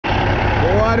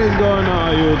What is going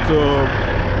on, YouTube?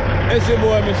 It's your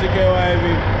boy, Mr.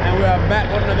 KYV, and we are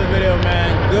back with another video, man.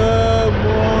 Good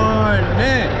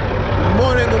morning. Good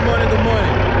morning, good morning, good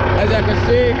morning. As y'all can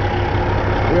see,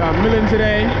 we are milling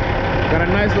today. Got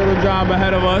a nice little job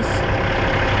ahead of us.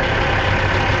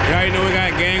 You already know we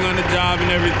got gang on the job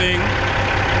and everything.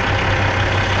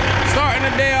 Starting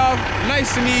the day off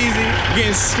nice and easy,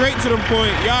 getting straight to the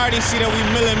point. You already see that we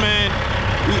milling, man.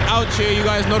 We out here, you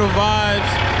guys know the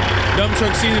vibes. Dump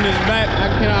truck season is back. I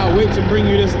cannot wait to bring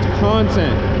you this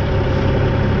content.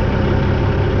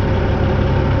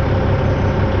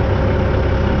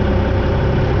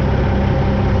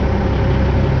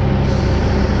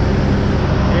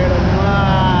 Here to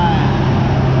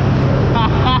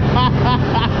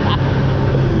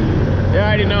You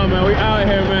already know, man. We out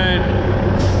here,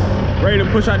 man. Ready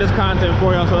to push out this content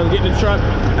for y'all. So let's get in the truck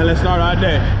and let's start our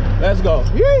day. Let's go.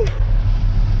 Yee!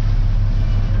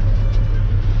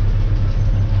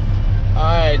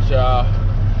 Alright, y'all.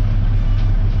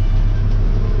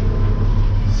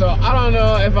 So I don't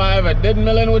know if I ever did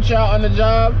milling with y'all on the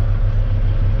job.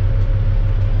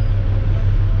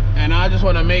 And I just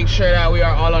want to make sure that we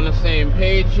are all on the same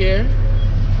page here.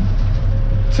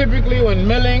 Typically when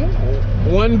milling,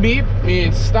 one beep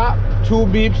means stop, two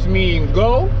beeps mean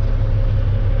go.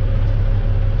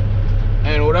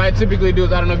 And what I typically do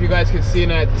is, I don't know if you guys can see in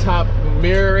that top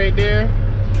mirror right there.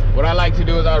 What I like to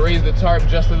do is I raise the tarp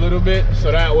just a little bit, so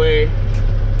that way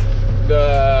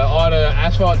all the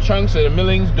asphalt chunks or the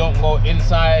millings don't go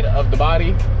inside of the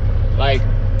body, like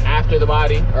after the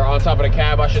body, or on top of the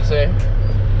cab, I should say.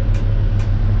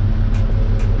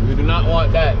 We do not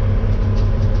want that.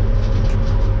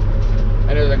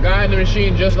 And there's a guy in the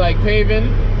machine, just like paving,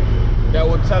 that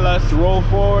will tell us to roll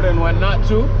forward and when not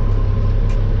to.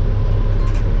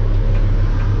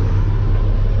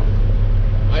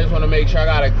 I just want to make sure I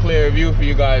got a clear view for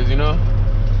you guys, you know?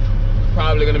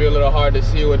 Probably going to be a little hard to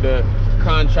see with the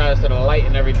contrast of the light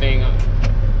and everything.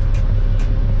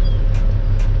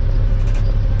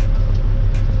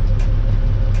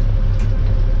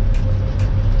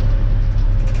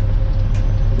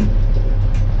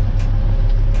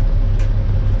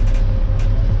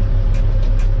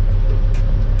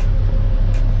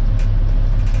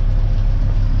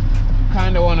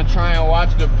 Kind of want to try and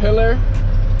watch the pillar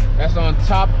that's on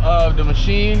top of the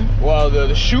machine, well,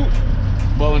 the chute.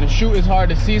 But when the chute is hard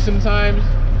to see sometimes,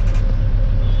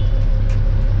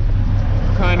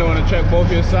 kind of want to check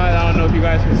both your sides. I don't know if you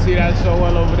guys can see that so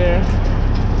well over there.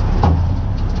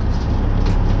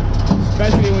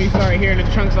 Especially when you start hearing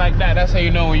the chunks like that, that's how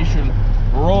you know when you should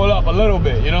roll up a little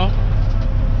bit, you know?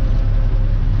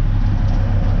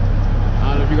 I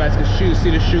don't know if you guys can see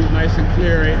the chute nice and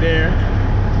clear right there.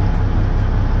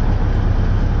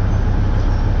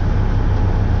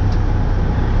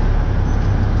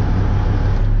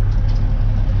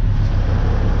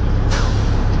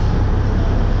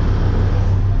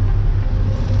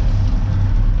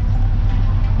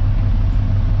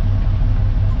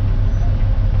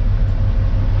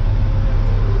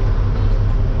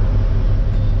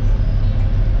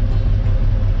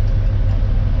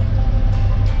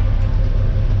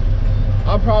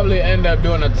 I'll probably end up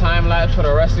doing a time lapse for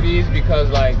the rest of these, because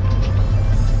like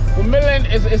with milling,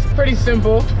 it's pretty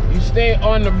simple. You stay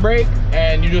on the brake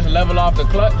and you just level off the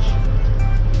clutch.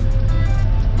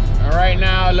 And right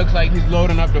now it looks like he's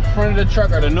loading up the front of the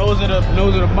truck, or the nose of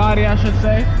the body, I should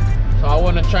say. So I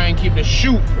want to try and keep the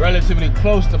chute relatively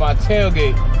close to my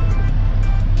tailgate,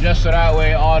 just so that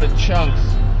way all the chunks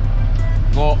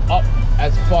go up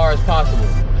as far as possible.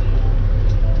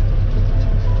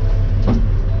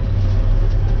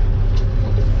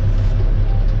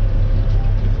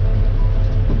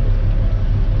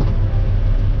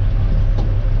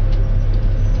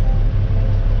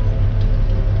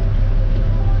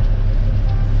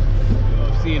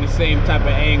 Seeing the same type of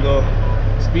angle,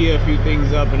 speed a few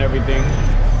things up and everything.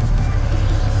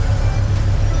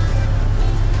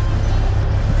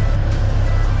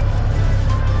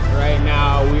 Right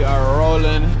now we are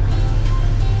rolling.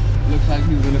 Looks like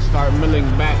he's gonna start milling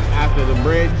back after the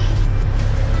bridge.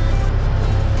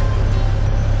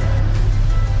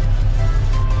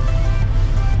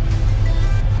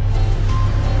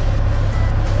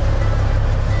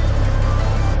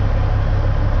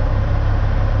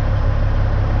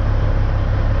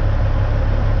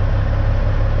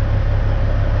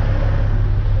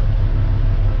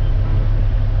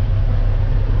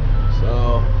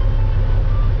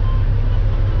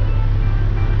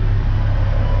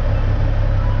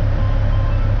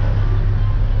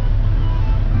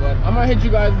 gonna hit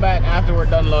you guys back after we're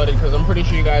done loading, because I'm pretty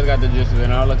sure you guys got the gist of it,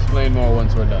 and I'll explain more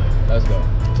once we're done. Let's go.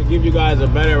 To give you guys a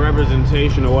better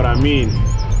representation of what I mean.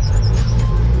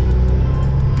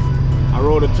 I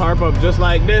rolled a tarp up just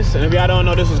like this, and if y'all don't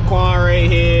know, this is Quan right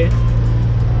here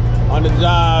on the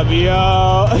job,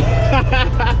 yo.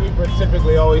 Keeper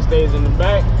typically always stays in the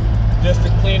back just to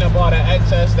clean up all the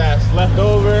excess that's left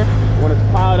over. When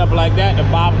it's piled up like that, the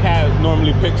Bobcat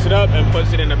normally picks it up and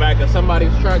puts it in the back of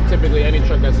somebody's truck, typically any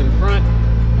truck that's in front.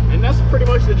 And that's pretty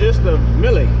much the gist of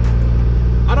milling.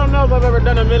 I don't know if I've ever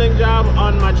done a milling job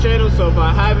on my channel, so if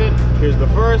I haven't, here's the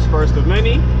first of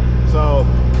many. So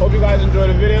hope you guys enjoy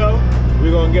the video.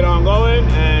 We're gonna get on going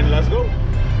and let's go. All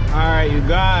right, you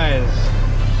guys,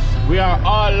 we are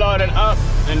all loaded up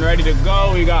and ready to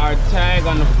go. We got our tag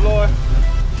on the floor.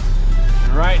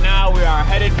 And right now we are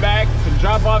headed back to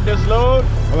drop off this load.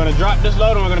 We're gonna drop this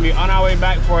load and we're gonna be on our way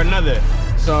back for another.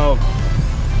 So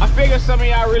I figure some of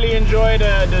y'all really enjoy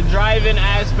the driving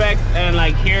aspect and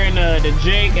like hearing the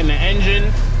jig and the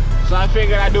engine. So I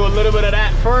figured I'd do a little bit of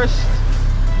that first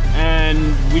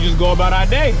and we just go about our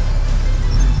day.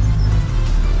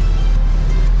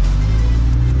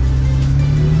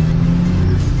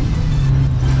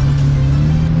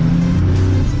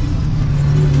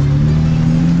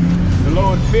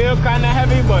 Feel kind of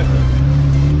heavy, but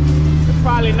it's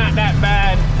probably not that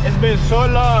bad. It's been so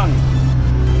long.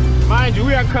 Mind you,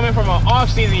 we are coming from an off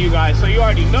season, you guys, so you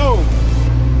already know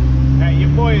that your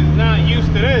boy is not used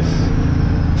to this.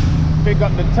 Pick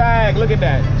up the tag, look at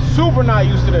that. Super not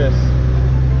used to this.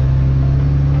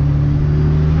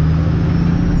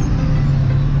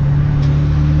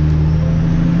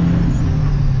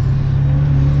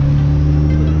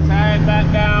 Put the tag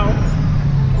back down.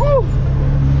 Woo!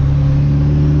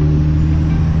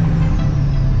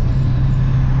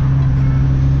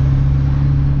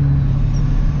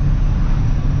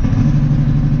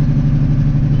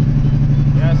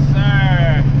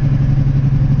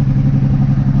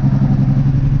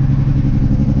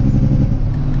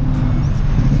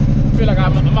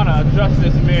 Adjust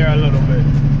this mirror a little bit.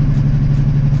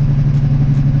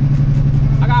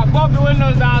 I got both the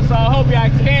windows down, so I hope y'all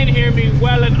can hear me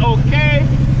well and okay.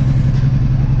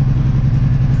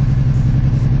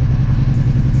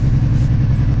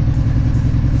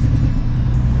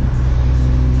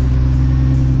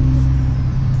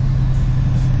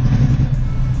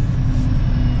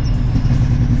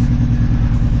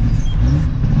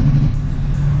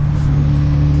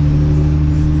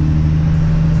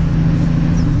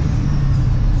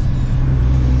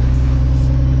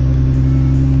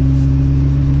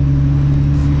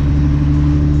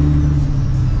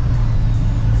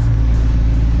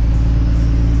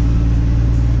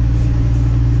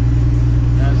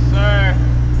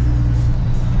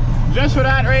 Just for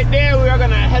that right there, we are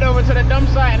gonna head over to the dump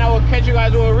site and I will catch you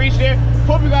guys when we reach there.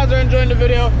 Hope you guys are enjoying the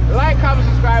video. Like, comment,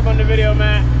 subscribe on the video,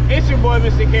 man. It's your boy,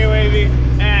 Mr. K Wavy,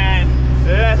 and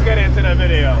let's get into the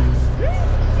video.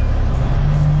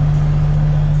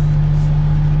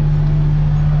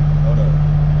 Hold up.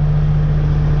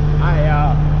 Alright,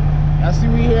 y'all. I see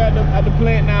we here at the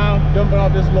plant now, dumping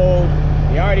off this load.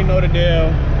 You already know the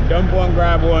deal. Dump one,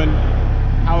 grab one.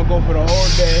 I will go for the whole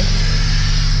day.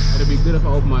 It'd be good if I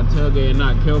open my tailgate and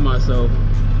not kill myself.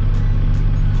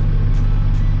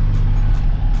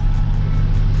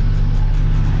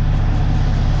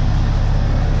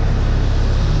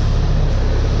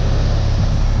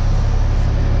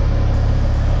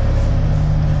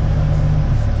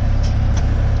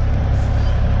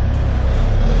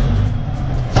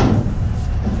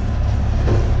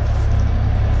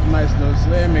 Nice little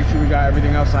sled. Make sure we got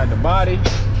everything outside the body.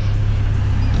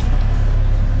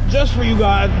 Just for you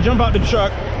guys, jump out the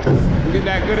truck and get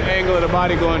that good angle of the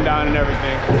body going down and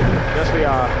everything. Just for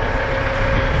y'all.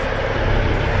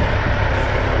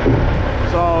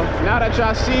 So now that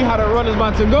y'all see how the run is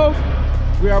about to go,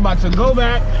 we are about to go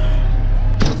back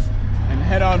and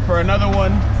head on for another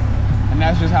one. And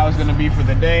that's just how it's gonna be for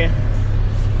the day.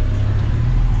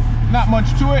 Not much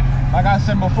to it. Like I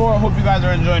said before, I hope you guys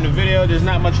are enjoying the video. There's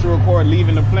not much to record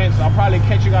leaving the plant, so I'll probably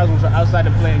catch you guys once we're outside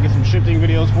the plant and get some shifting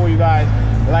videos for you guys.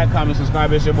 Like, comment,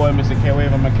 subscribe. It's your boy, Mr. K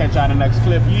Wave. I'm gonna catch y'all in the next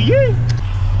clip. Yeah.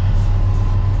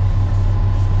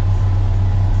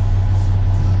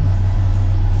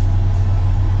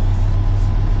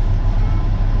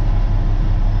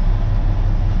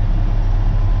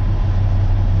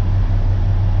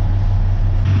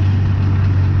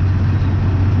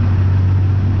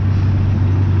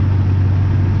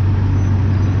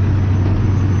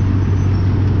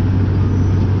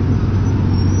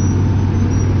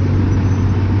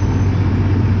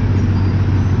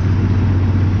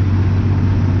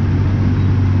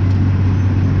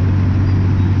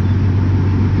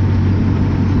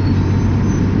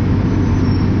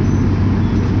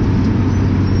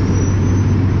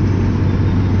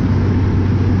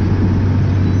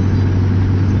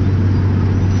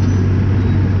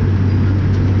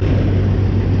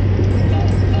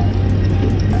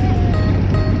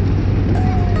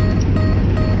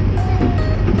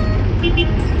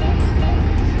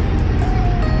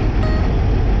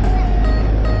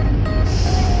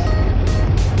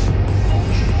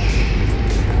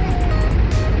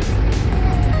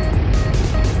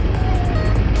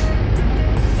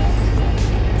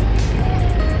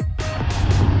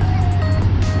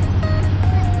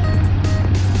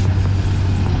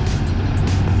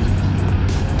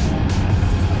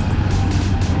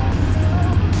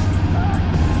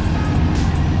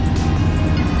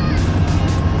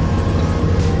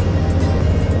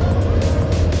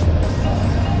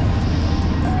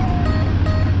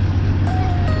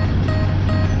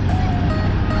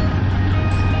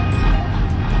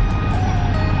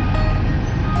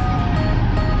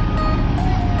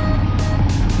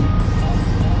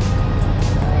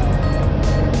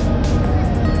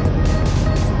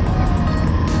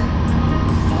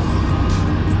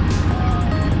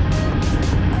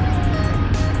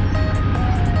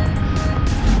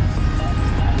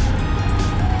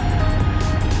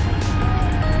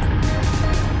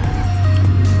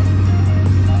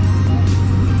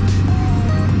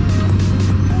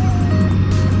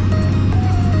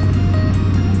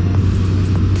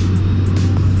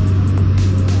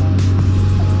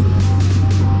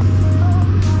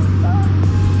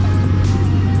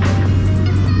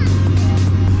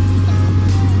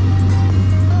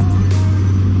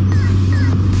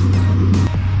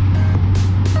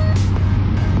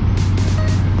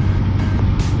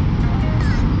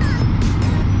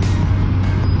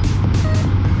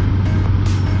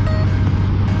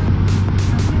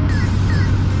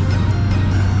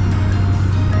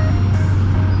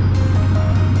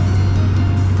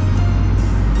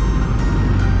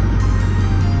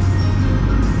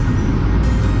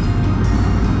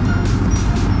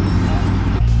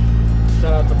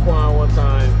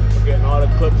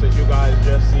 clips that you guys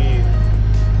just seen.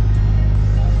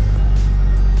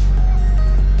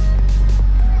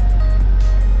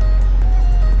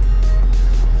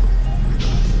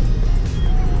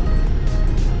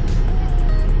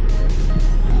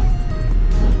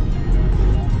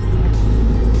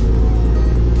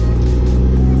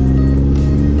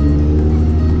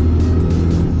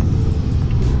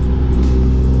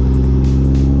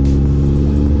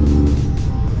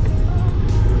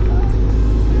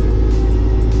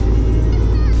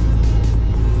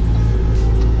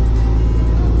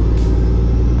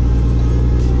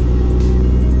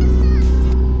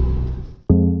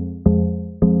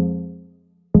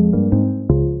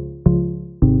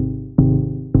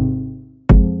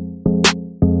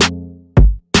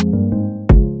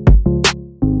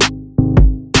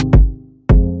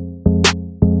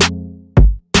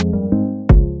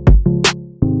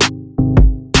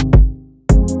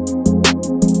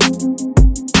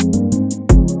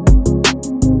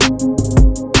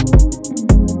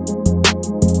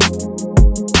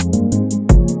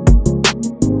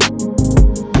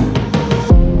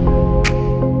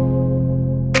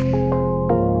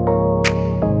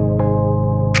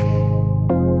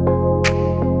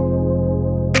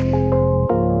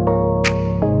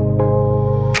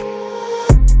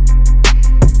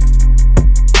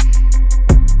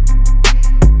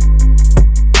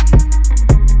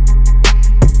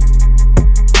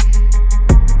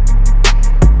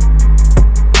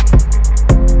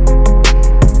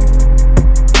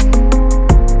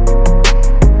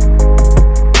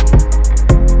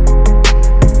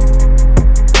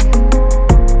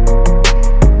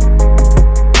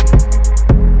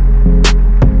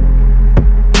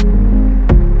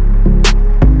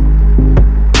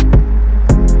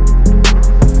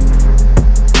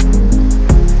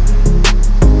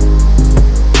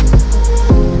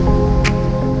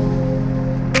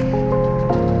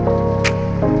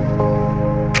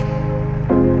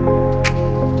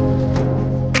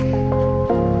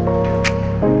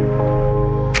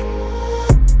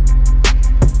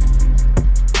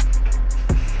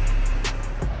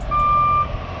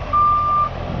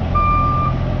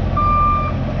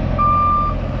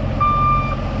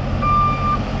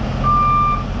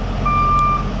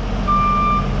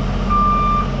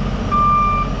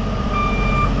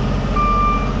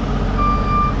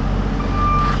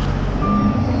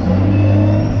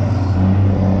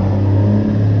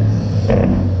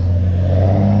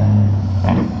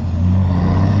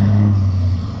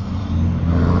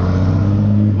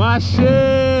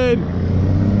 Machine!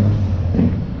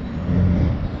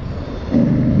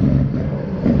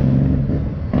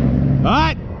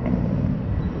 Hot!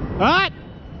 Hot!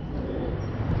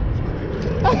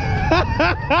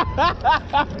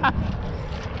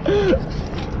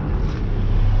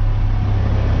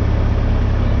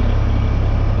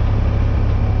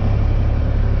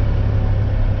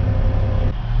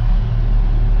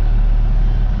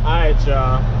 Alright,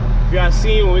 y'all. If y'all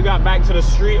seen when we got back to the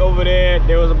street over there,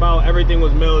 everything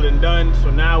was milled and done. So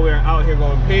now we're out here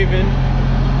going paving.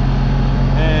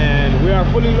 And we are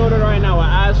fully loaded right now with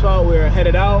asphalt. We're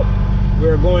headed out.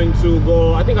 We're going to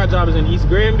go, I think our job is in East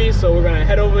Granby, so we're gonna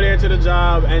head over there to the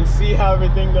job and see how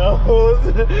everything goes.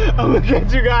 I'm gonna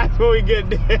get you guys when we get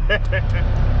there.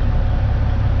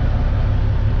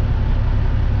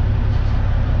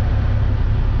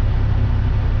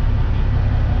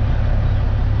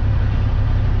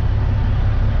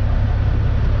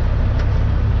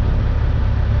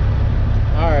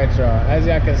 Alright, y'all, as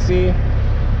y'all can see,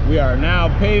 we are now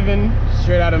paving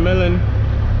straight out of milling.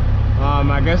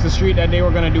 I guess the street that they were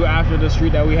gonna do after the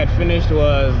street that we had finished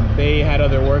was they had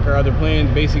other work or other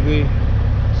plans basically.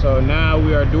 So now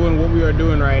we are doing what we are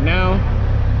doing right now.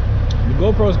 The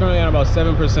GoPro is currently at about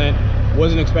 7%.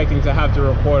 Wasn't expecting to have to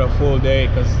record a full day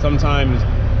because sometimes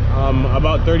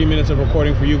about 30 minutes of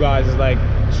recording for you guys is like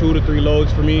 2 to 3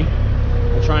 loads for me.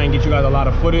 I try and get you guys a lot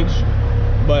of footage.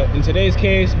 But in today's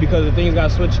case, because the things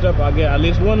got switched up, I'll get at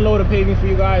least 1 load of paving for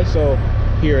you guys. So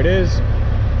here it is.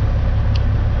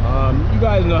 You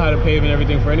guys know how to pave and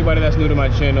everything. For anybody that's new to my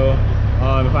channel,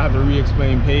 if I have to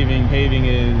re-explain paving, paving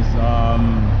is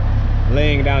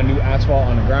laying down new asphalt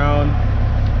on the ground.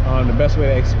 The best way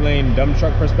to explain dump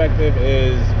truck perspective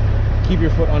is keep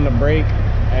your foot on the brake,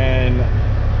 and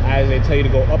as they tell you to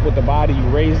go up with the body, you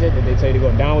raise it. If they tell you to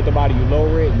go down with the body, you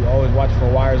lower it. You always watch for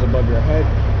wires above your head,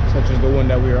 such as the one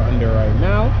that we are under right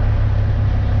now.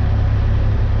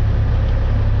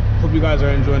 Hope you guys are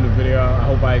enjoying the video. I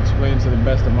hope I explained to the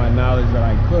best of my knowledge that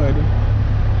I could.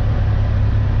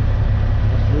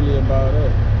 That's really about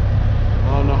it.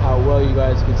 I don't know how well you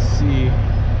guys could see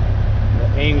the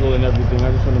angle and everything.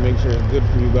 I just want to make sure it's good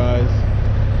for you guys.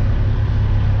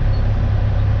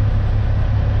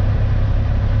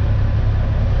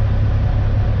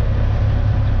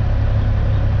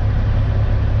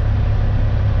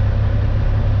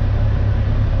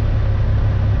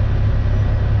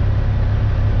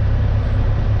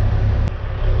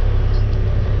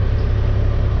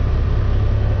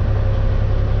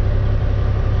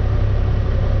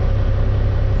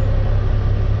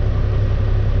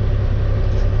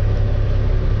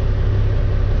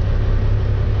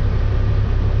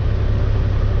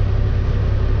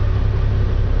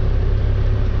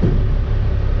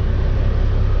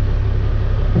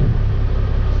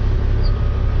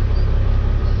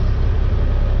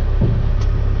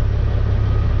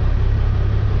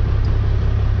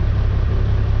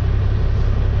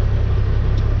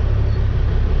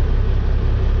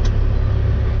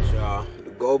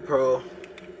 GoPro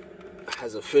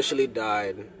has officially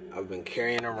died. I've been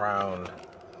carrying around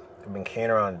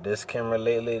this camera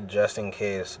lately just in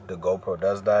case the GoPro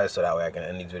does die, so that way I can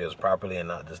end these videos properly and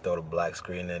not just throw the black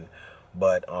screen in.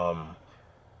 But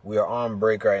we are on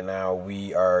break right now.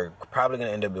 We are probably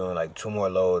gonna end up doing like 2 more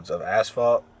loads of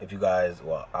asphalt. If you guys,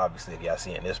 well, obviously if y'all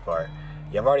see in this part,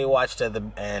 you've already watched to the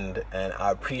end, and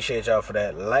I appreciate y'all for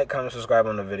that. Like, comment, subscribe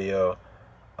on the video.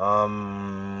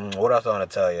 What else I want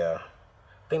to tell y'all?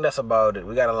 I think that's about it.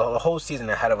 We got a whole season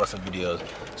ahead of us of videos,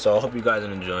 so I hope you guys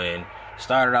are enjoying.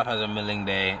 Started off as a milling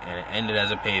day and it ended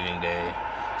as a paving day.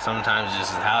 Sometimes this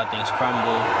is how things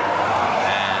crumble,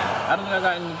 and I don't think I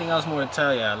got anything else more to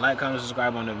tell ya. Like, comment,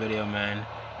 subscribe on the video, man,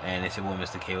 and it's your boy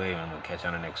Mr. K Wave, and I'm gonna catch you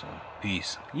on the next one.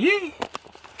 Peace. Yee.